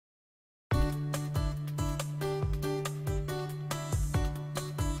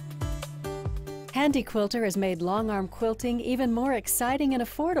Handi Quilter has made long-arm quilting even more exciting and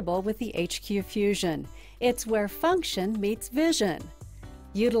affordable with the HQ Fusion. It's where function meets vision.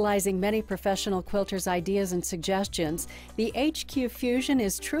 Utilizing many professional quilters' ideas and suggestions, the HQ Fusion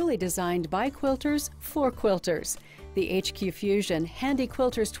is truly designed by quilters for quilters. The HQ Fusion Handi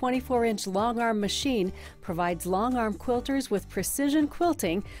Quilter's 24-inch long-arm machine provides long-arm quilters with precision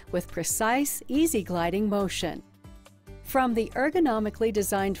quilting with precise, easy-gliding motion. From the ergonomically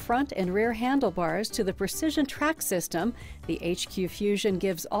designed front and rear handlebars to the precision track system, the HQ Fusion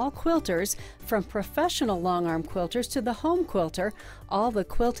gives all quilters, from professional long-arm quilters to the home quilter, all the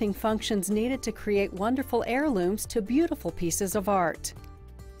quilting functions needed to create wonderful heirlooms to beautiful pieces of art.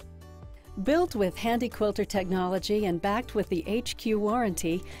 Built with Handi Quilter technology and backed with the HQ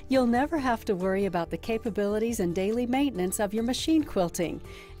warranty, you'll never have to worry about the capabilities and daily maintenance of your machine quilting.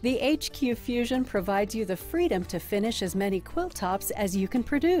 The HQ Fusion provides you the freedom to finish as many quilt tops as you can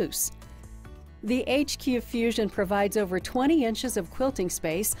produce. The HQ Fusion provides over 20 inches of quilting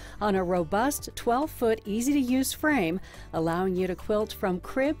space on a robust 12-foot easy-to-use frame, allowing you to quilt from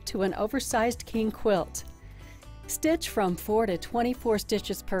crib to an oversized king quilt. Stitch from 4 to 24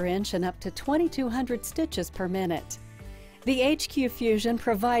 stitches per inch and up to 2,200 stitches per minute. The HQ Fusion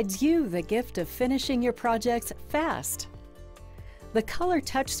provides you the gift of finishing your projects fast. The color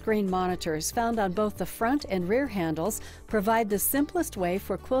touchscreen monitors found on both the front and rear handles provide the simplest way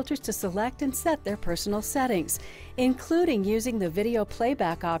for quilters to select and set their personal settings, including using the video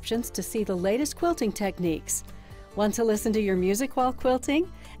playback options to see the latest quilting techniques. Want to listen to your music while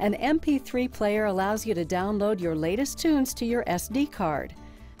quilting? An MP3 player allows you to download your latest tunes to your SD card.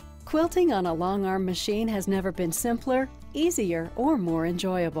 Quilting on a long-arm machine has never been simpler, easier, or more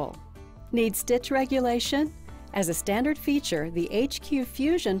enjoyable. Need stitch regulation? As a standard feature, the HQ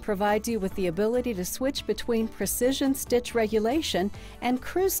Fusion provides you with the ability to switch between precision stitch regulation and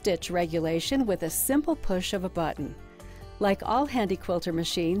cruise stitch regulation with a simple push of a button. Like all Handi Quilter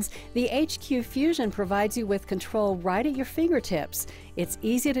machines, the HQ Fusion provides you with control right at your fingertips. It's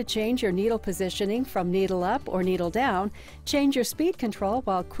easy to change your needle positioning from needle up or needle down, change your speed control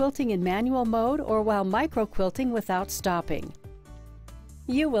while quilting in manual mode or while micro quilting without stopping.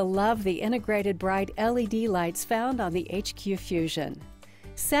 You will love the integrated bright LED lights found on the HQ Fusion.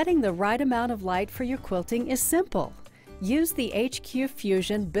 Setting the right amount of light for your quilting is simple. Use the HQ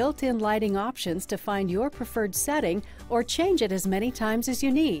Fusion built-in lighting options to find your preferred setting or change it as many times as you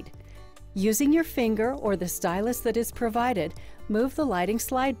need. Using your finger or the stylus that is provided, move the lighting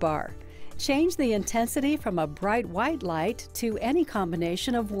slide bar. Change the intensity from a bright white light to any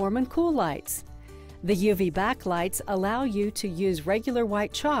combination of warm and cool lights. The UV backlights allow you to use regular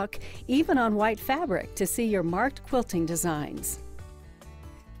white chalk even on white fabric to see your marked quilting designs.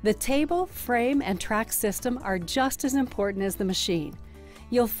 The table, frame, and track system are just as important as the machine.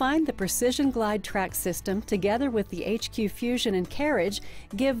 You'll find the Precision Glide Track system together with the HQ Fusion and carriage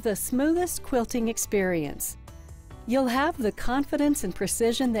give the smoothest quilting experience. You'll have the confidence and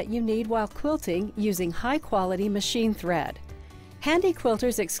precision that you need while quilting using high-quality machine thread. Handi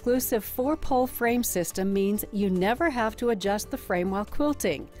Quilter's exclusive 4-pole frame system means you never have to adjust the frame while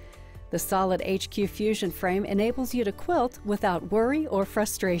quilting. The solid HQ Fusion frame enables you to quilt without worry or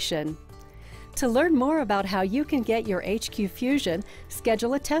frustration. To learn more about how you can get your HQ Fusion,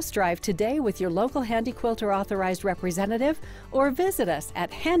 schedule a test drive today with your local Handi Quilter authorized representative or visit us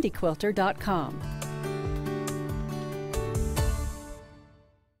at handiquilter.com.